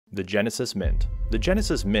The Genesis Mint. The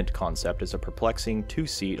Genesis Mint concept is a perplexing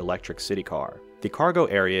two-seat electric city car. The cargo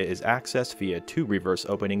area is accessed via two reverse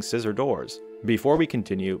opening scissor doors. Before we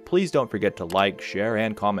continue, please don't forget to like, share,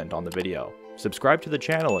 and comment on the video. Subscribe to the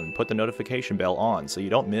channel and put the notification bell on so you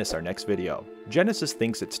don't miss our next video. Genesis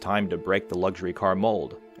thinks it's time to break the luxury car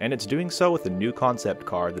mold, and it's doing so with a new concept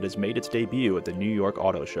car that has made its debut at the New York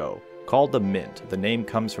Auto Show. Called the Mint, the name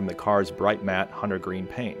comes from the car's bright matte hunter green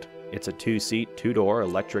paint. It's a two-seat, two-door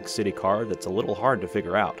electric city car that's a little hard to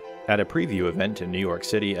figure out. At a preview event in New York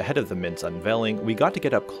City ahead of the Mint's unveiling, we got to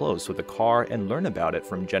get up close with the car and learn about it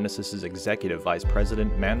from Genesis's Executive Vice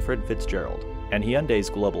President Manfred Fitzgerald and Hyundai's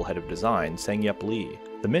Global Head of Design SangYup Lee.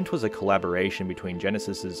 The Mint was a collaboration between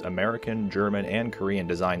Genesis's American, German, and Korean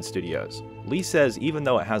design studios. Lee says even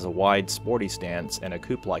though it has a wide, sporty stance and a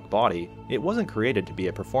coupe-like body, it wasn't created to be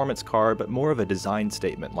a performance car but more of a design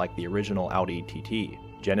statement like the original Audi TT.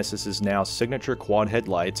 Genesis's now signature quad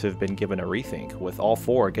headlights have been given a rethink, with all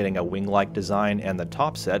four getting a wing-like design and the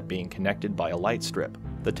top set being connected by a light strip.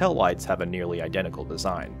 The tail lights have a nearly identical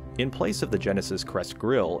design. In place of the Genesis crest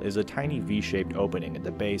grille is a tiny V-shaped opening at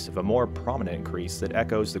the base of a more prominent crease that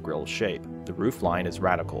echoes the grille's shape. The roofline is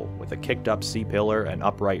radical, with a kicked-up C-pillar, an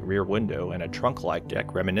upright rear window, and a trunk-like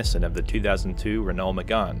deck reminiscent of the 2002 Renault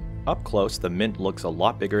Megane. Up close, the Mint looks a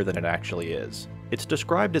lot bigger than it actually is. It's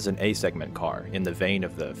described as an A-segment car, in the vein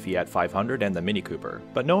of the Fiat 500 and the Mini Cooper,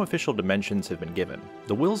 but no official dimensions have been given.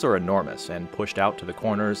 The wheels are enormous and pushed out to the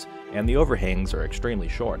corners, and the overhangs are extremely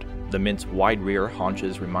short. The Mint's wide rear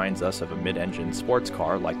haunches reminds us of a mid-engine sports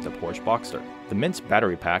car like the Porsche Boxster. The Mint's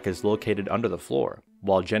battery pack is located under the floor.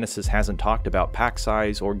 While Genesis hasn't talked about pack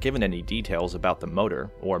size or given any details about the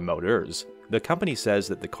motor, or motors, the company says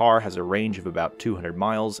that the car has a range of about 200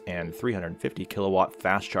 miles and 350 kilowatt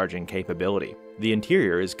fast charging capability. The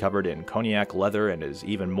interior is covered in cognac leather and is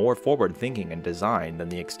even more forward-thinking in design than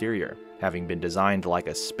the exterior, having been designed like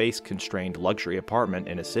a space-constrained luxury apartment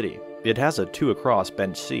in a city. It has a two-across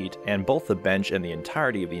bench seat, and both the bench and the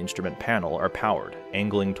entirety of the instrument panel are powered,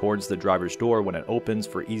 angling towards the driver's door when it opens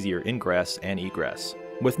for easier ingress and egress.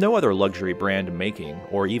 With no other luxury brand making,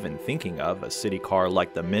 or even thinking of, a city car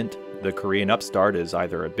like the Mint, the Korean upstart is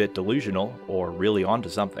either a bit delusional or really onto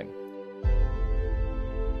something.